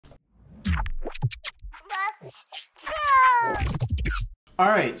All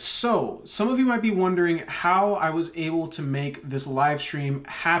right, so some of you might be wondering how I was able to make this live stream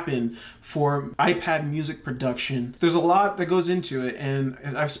happen for iPad music production. There's a lot that goes into it, and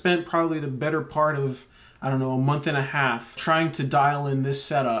I've spent probably the better part of, I don't know, a month and a half trying to dial in this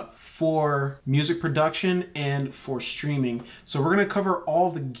setup for music production and for streaming. So we're gonna cover all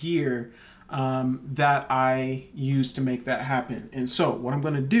the gear that I use to make that happen. And so what I'm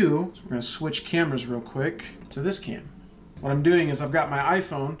gonna do is we're gonna switch cameras real quick to this cam. What I'm doing is I've got my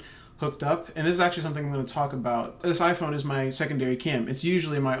iPhone hooked up, and this is actually something I'm going to talk about. This iPhone is my secondary cam. It's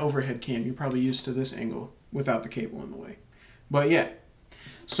usually my overhead cam. You're probably used to this angle without the cable in the way. But yeah,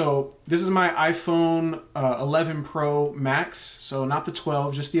 so this is my iPhone 11 Pro Max, so not the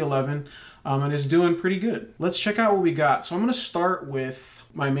 12, just the 11, and it's doing pretty good. Let's check out what we got. So I'm going to start with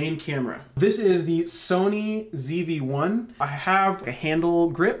my main camera. This is the Sony ZV-1. I have a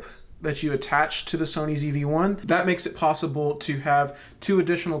handle grip that you attach to the Sony ZV-1. That makes it possible to have 2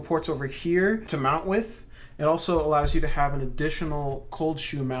 additional ports over here to mount with. It also allows you to have an additional cold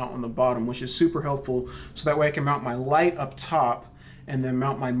shoe mount on the bottom, which is super helpful, so that way I can mount my light up top and then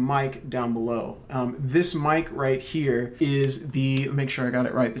mount my mic down below. This mic right here is the, make sure I got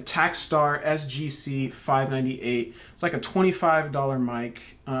it right, the Takstar SGC 598. It's like a $25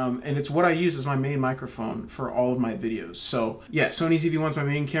 mic, and it's what I use as my main microphone for all of my videos. So yeah, Sony ZV-1 is my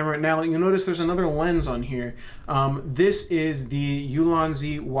main camera. Now you'll notice there's another lens on here. This is the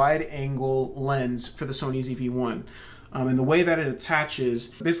Ulanzi wide angle lens for the Sony ZV-1. And the way that it attaches,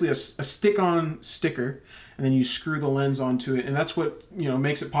 basically a stick-on sticker, and then you screw the lens onto it, and that's what, you know,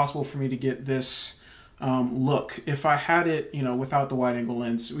 makes it possible for me to get this look. If I had it, you know, without the wide-angle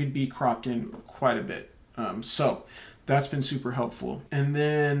lens, we'd be cropped in quite a bit. So that's been super helpful. And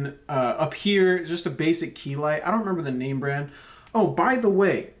then up here, just a basic key light. I don't remember the name brand. Oh, by the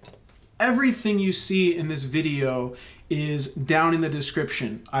way, everything you see in this video is down in the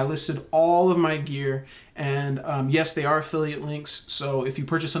description. I listed all of my gear, and yes, they are affiliate links, so if you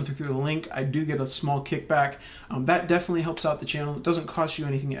purchase something through the link, I do get a small kickback. That definitely helps out the channel. It doesn't cost you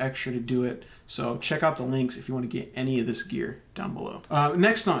anything extra to do it, so check out the links if you want to get any of this gear down below.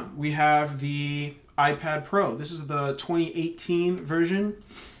 Next on, we have the iPad Pro. This is the 2018 version,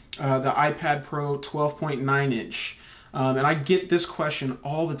 the iPad Pro 12.9 inch. And I get this question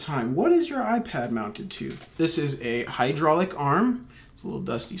all the time. What is your iPad mounted to? This is a hydraulic arm. It's a little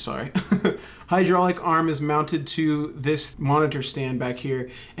dusty, sorry. Hydraulic arm is mounted to this monitor stand back here.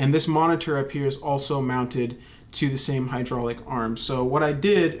 And this monitor up here is also mounted to the same hydraulic arm. So what I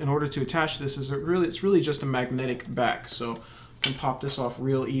did in order to attach this is it's really just a magnetic back. So I can pop this off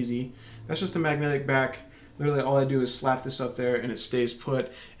real easy. That's just a magnetic back. Literally all I do is slap this up there and it stays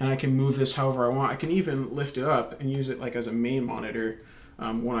put, and I can move this however I want. I can even lift it up and use it like as a main monitor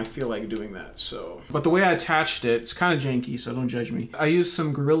when I feel like doing that. So, but the way I attached it, it's kind of janky, so don't judge me. I used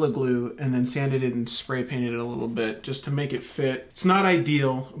some Gorilla Glue and then sanded it and spray painted it a little bit just to make it fit. It's not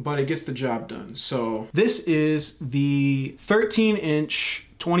ideal, but it gets the job done. So this is the 13-inch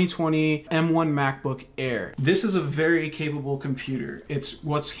 2020 M1 MacBook Air. This is a very capable computer. It's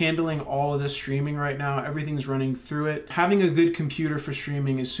what's handling all of this streaming right now. Everything's running through it. Having a good computer for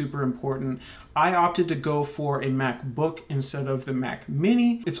streaming is super important. I opted to go for a MacBook instead of the Mac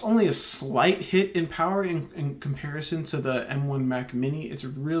Mini. It's only a slight hit in power in comparison to the M1 Mac Mini. It's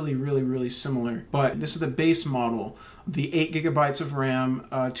really, really, really similar. But this is the base model. The 8 gigabytes of RAM,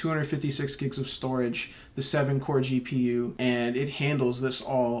 256 gigs of storage, the 7-core GPU, and it handles this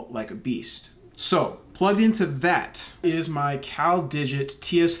all like a beast. So, plugged into that is my CalDigit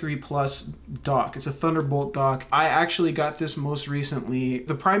TS3 Plus dock. It's a Thunderbolt dock. I actually got this most recently.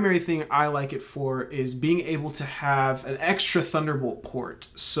 The primary thing I like it for is being able to have an extra Thunderbolt port.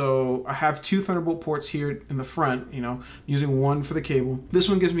 So I have 2 Thunderbolt ports here in the front, you know, using one for the cable. This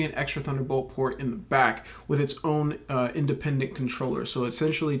one gives me an extra Thunderbolt port in the back with its own independent controller. So it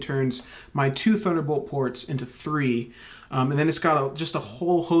essentially turns my 2 Thunderbolt ports into 3. And then it's got just a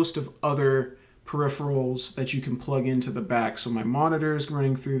whole host of other peripherals that you can plug into the back. So my monitor is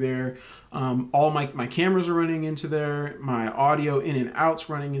running through there. All my cameras are running into there. My audio in and out's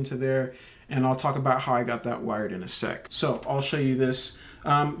running into there. And I'll talk about how I got that wired in a sec. So I'll show you this.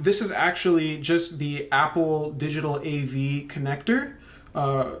 This is actually just the Apple Digital AV connector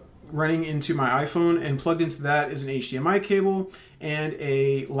running into my iPhone, and plugged into that is an HDMI cable and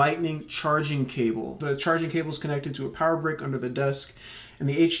a Lightning charging cable. The charging cable is connected to a power brick under the desk, and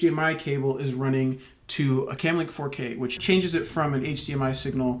the HDMI cable is running to a Camlink 4K, which changes it from an HDMI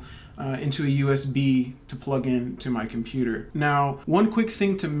signal into a USB to plug in to my computer. Now, one quick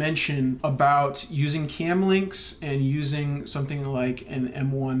thing to mention about using cam links and using something like an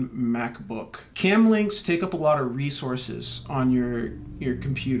M1 MacBook. Cam links take up a lot of resources on your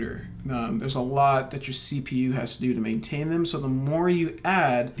computer. There's a lot that your CPU has to do to maintain them, so the more you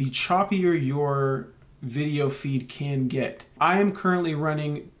add, the choppier your video feed can get. I am currently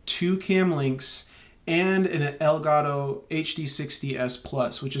running 2 cam links and an Elgato HD60S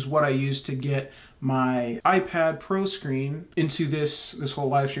Plus, which is what I use to get my iPad Pro screen into this whole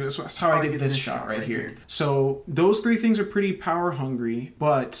live stream. That's how I get this shot right here. So those 3 things are pretty power hungry,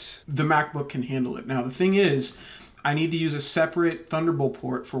 but the MacBook can handle it. Now the thing is, I need to use a separate Thunderbolt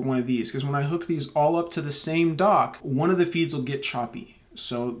port for one of these, because when I hook these all up to the same dock, one of the feeds will get choppy.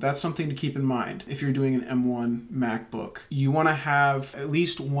 So that's something to keep in mind if you're doing an M1 MacBook. You want to have at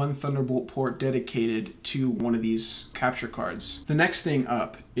least one Thunderbolt port dedicated to one of these capture cards. The next thing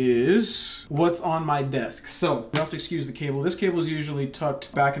up is what's on my desk. So you have to excuse the cable. This cable is usually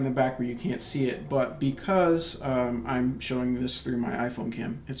tucked back in the back where you can't see it, but because I'm showing this through my iPhone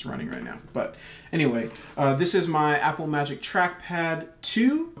cam, it's running right now. But anyway, this is my Apple Magic Trackpad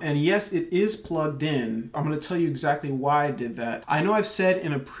 2, and yes, it is plugged in. I'm going to tell you exactly why I did that. I know I've said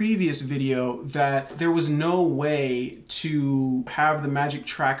in a previous video that there was no way to have the Magic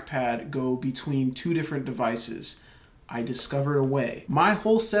Trackpad go between 2 different devices. I discovered a way. My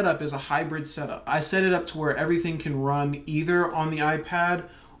whole setup is a hybrid setup. I set it up to where everything can run either on the iPad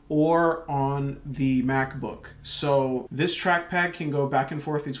or on the MacBook. So this trackpad can go back and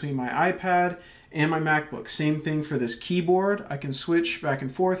forth between my iPad and my MacBook. Same thing for this keyboard. I can switch back and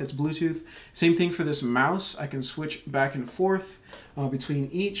forth. It's Bluetooth. Same thing for this mouse. I can switch back and forth between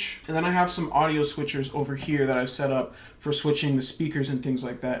each. And then I have some audio switchers over here that I've set up for switching the speakers and things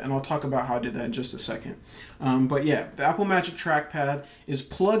like that. And I'll talk about how I did that in just a second. But yeah, the Apple Magic Trackpad is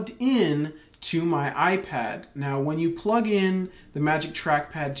plugged in to my iPad. Now, when you plug in the Magic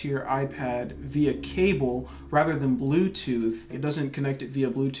Trackpad to your iPad via cable rather than Bluetooth, it doesn't connect it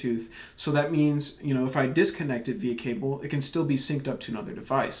via Bluetooth. So that means, you know, if I disconnect it via cable, it can still be synced up to another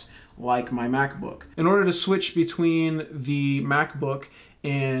device, like my MacBook. In order to switch between the MacBook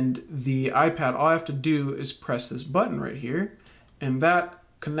and the iPad, all I have to do is press this button right here, and that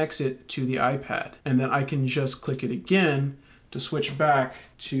connects it to the iPad. And then I can just click it again to switch back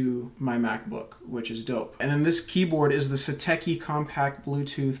to my MacBook, which is dope. And then this keyboard is the Satechi Compact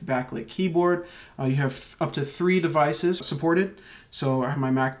Bluetooth backlit keyboard. You have up to 3 devices supported. So I have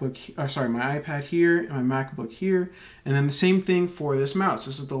my my iPad here and my MacBook here. And then the same thing for this mouse.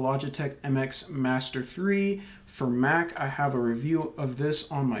 This is the Logitech MX Master 3 for Mac. I have a review of this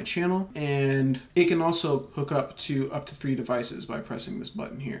on my channel, and it can also hook up to 3 devices by pressing this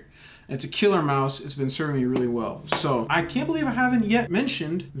button here. It's a killer mouse. It's been serving me really well. So I can't believe I haven't yet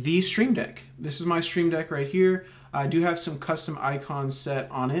mentioned the Stream Deck. This is my Stream Deck right here. I do have some custom icons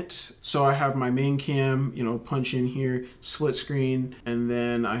set on it. So I have my main cam, you know, punch in here, split screen, and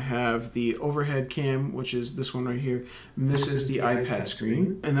then I have the overhead cam, which is this one right here. And this is the iPad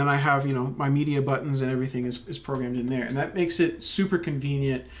screen. And then I have, you know, my media buttons and everything is programmed in there. And that makes it super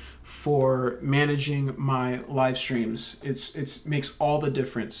convenient for managing my live streams. It makes all the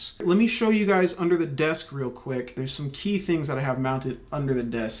difference. Let me show you guys under the desk real quick. There's some key things that I have mounted under the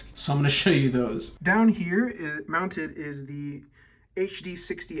desk, so I'm going to show you those. Down here mounted is the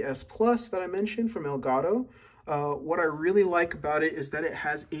HD60S Plus that I mentioned from Elgato. What I really like about it is that it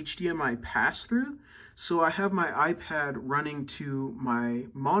has HDMI pass-through. So I have my iPad running to my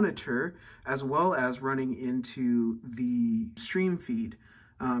monitor as well as running into the stream feed.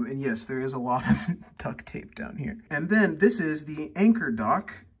 And yes, there is a lot of duct tape down here. And then this is the Anchor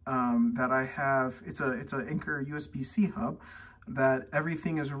dock that I have. It's an Anchor USB-C hub that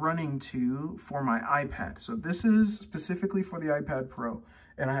everything is running to for my iPad. So this is specifically for the iPad Pro,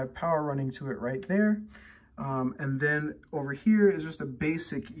 and I have power running to it right there. And then over here is just a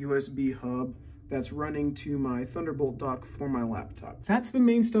basic USB hub that's running to my Thunderbolt dock for my laptop. That's the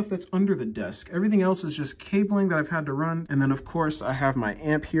main stuff that's under the desk. Everything else is just cabling that I've had to run. And then of course I have my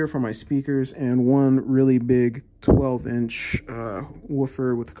amp here for my speakers and one really big 12-inch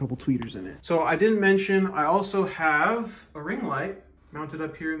woofer with a couple tweeters in it. So I didn't mention, I also have a ring light mounted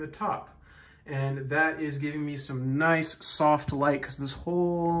up here in the top. And that is giving me some nice soft light because this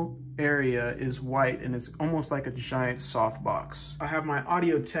whole area is white and it's almost like a giant softbox. I have my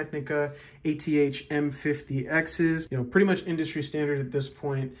Audio-Technica ATH M50Xs, you know, pretty much industry standard at this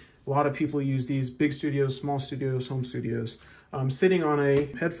point. A lot of people use these, big studios, small studios, home studios. I'm sitting on a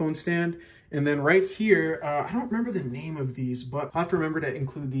headphone stand, And then right here, I don't remember the name of these, but I'll have to remember to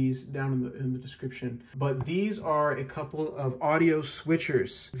include these down in the description. But these are a couple of audio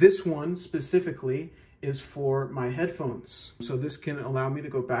switchers. This one specifically is for my headphones. So this can allow me to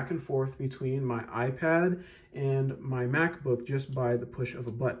go back and forth between my iPad and my MacBook just by the push of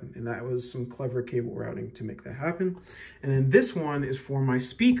a button. And that was some clever cable routing to make that happen. And then this one is for my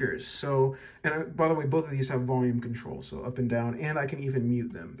speakers. So, and by the way, both of these have volume control, so up and down, and I can even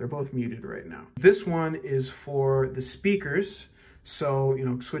mute them. They're both muted right now. This one is for the speakers. So, you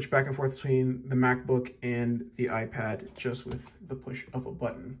know, switch back and forth between the MacBook and the iPad just with the push of a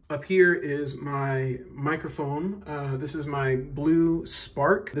button. Up here is my microphone. This is my Blue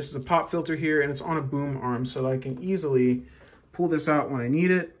Spark. This is a pop filter here, and it's on a boom arm, so I can easily pull this out when I need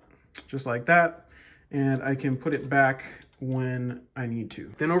it, just like that. And I can put it back when I need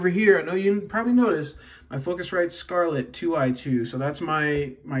to. Then over here, I know you probably noticed my Focusrite Scarlett 2i2. So that's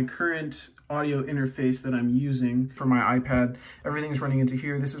my current audio interface that I'm using for my iPad. Everything's running into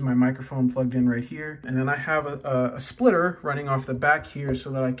here. This is my microphone plugged in right here. And then I have a splitter running off the back here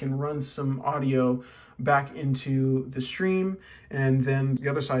so that I can run some audio back into the stream. And then the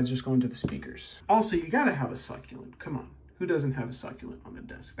other side is just going to the speakers. Also, you gotta have a succulent, come on. Who doesn't have a succulent on the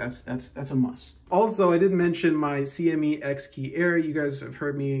desk? That's a must. Also, I did mention my CME X Key Air. You guys have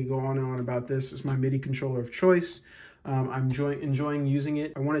heard me go on and on about this. It's my MIDI controller of choice. I'm enjoying using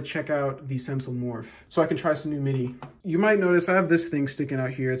it. I want to check out the Sensal Morph so I can try some new MIDI. You might notice I have this thing sticking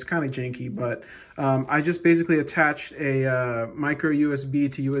out here. It's kind of janky, but I just basically attached a micro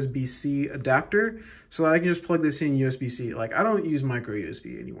USB to USB-C adapter so that I can just plug this in USB-C. Like, I don't use micro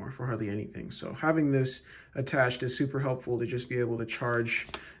USB anymore for hardly anything. So having this attached is super helpful to just be able to charge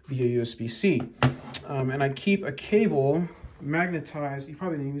via USB-C. And I keep a cable magnetized. You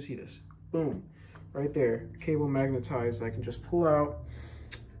probably didn't even see this. Boom. Right there, cable magnetized. I can just pull out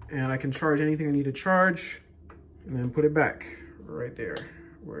and I can charge anything I need to charge and then put it back right there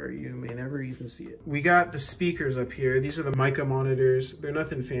where you may never even see it. We got the speakers up here. These are the Mica monitors. They're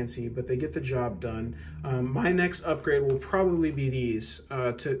nothing fancy, but they get the job done. My next upgrade will probably be these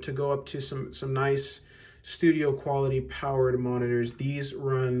to go up to some nice studio quality powered monitors. These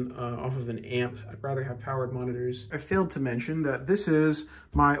run off of an amp. I'd rather have powered monitors. I failed to mention that this is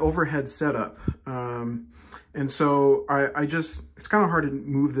my overhead setup. And so it's kind of hard to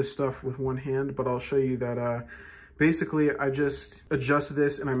move this stuff with one hand, but I'll show you that basically I just adjust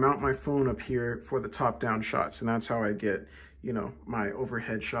this and I mount my phone up here for the top down shots. And that's how I get, you know, my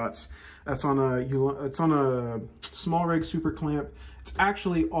overhead shots. It's on a small rig super clamp. It's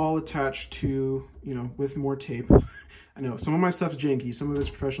actually all attached to, you know, with more tape. I know some of my stuff's janky, some of it's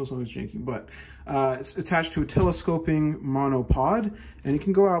professional, some of it's janky, but it's attached to a telescoping monopod, and it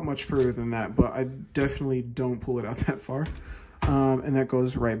can go out much further than that, but I definitely don't pull it out that far. And that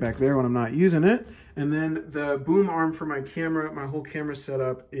goes right back there when I'm not using it. And then the boom arm for my camera, my whole camera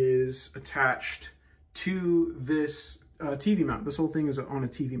setup is attached to this TV mount. This whole thing is on a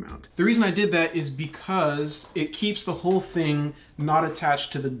TV mount. The reason I did that is because it keeps the whole thing not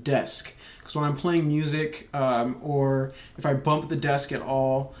attached to the desk. Because when I'm playing music or if I bump the desk at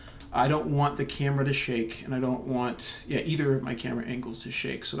all, I don't want the camera to shake, and I don't want either of my camera angles to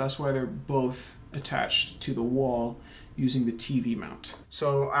shake. So that's why they're both attached to the wall using the TV mount.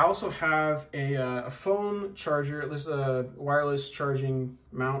 So I also have a phone charger. This is a wireless charging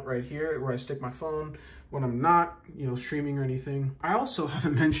mount right here where I stick my phone when I'm not, you know, streaming or anything. I also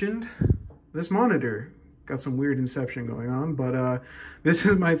haven't mentioned this monitor. Got some weird inception going on, but this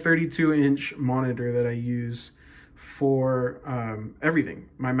is my 32-inch monitor that I use for everything.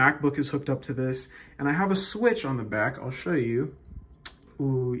 My MacBook is hooked up to this, and I have a switch on the back. I'll show you.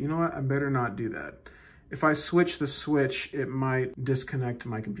 Ooh, you know what? I better not do that. If I switch the switch, it might disconnect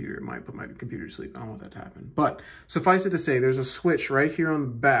my computer. It might put my computer to sleep. I don't want that to happen. But suffice it to say, there's a switch right here on the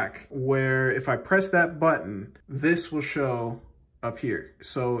back where if I press that button, this will show up here.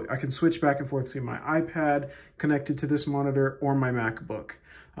 So I can switch back and forth between my iPad connected to this monitor or my MacBook,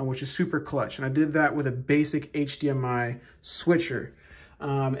 which is super clutch. And I did that with a basic HDMI switcher.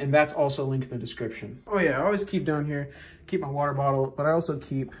 And that's also linked in the description. Oh yeah, I always keep down here, keep my water bottle, but I also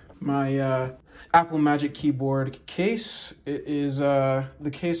keep my Apple Magic Keyboard case. It is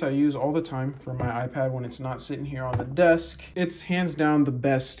the case I use all the time for my iPad when it's not sitting here on the desk. It's hands down the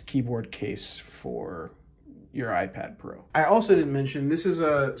best keyboard case for your iPad Pro. I also didn't mention, this is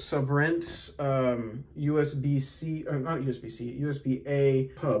a Subrent USB-C, or not USB-C,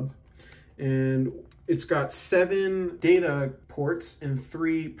 USB-A hub. And it's got 7 data ports and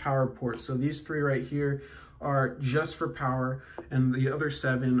 3 power ports. So these 3 right here are just for power, and the other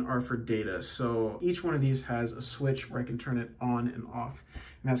 7 are for data. So each one of these has a switch where I can turn it on and off,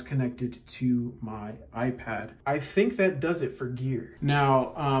 and that's connected to my iPad. I think that does it for gear.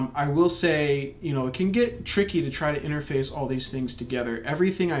 Now, I will say, you know, it can get tricky to try to interface all these things together.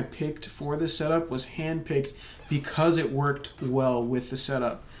 Everything I picked for this setup was hand-picked because it worked well with the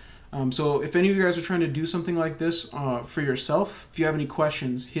setup. So if any of you guys are trying to do something like this for yourself, if you have any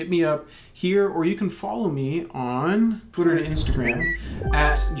questions, hit me up here, or you can follow me on Twitter and Instagram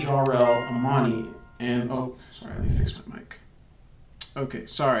at Jahrell Amani. And oh, sorry, let me fix my mic. Okay,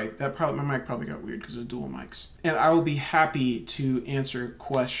 sorry, my mic probably got weird because there's dual mics. And I will be happy to answer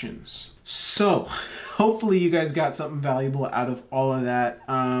questions. So, hopefully you guys got something valuable out of all of that.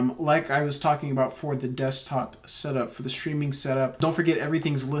 Like I was talking about for the desktop setup, for the streaming setup, don't forget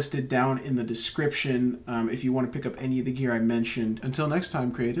everything's listed down in the description if you want to pick up any of the gear I mentioned. Until next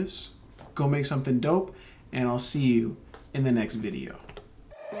time, creatives, go make something dope, and I'll see you in the next video.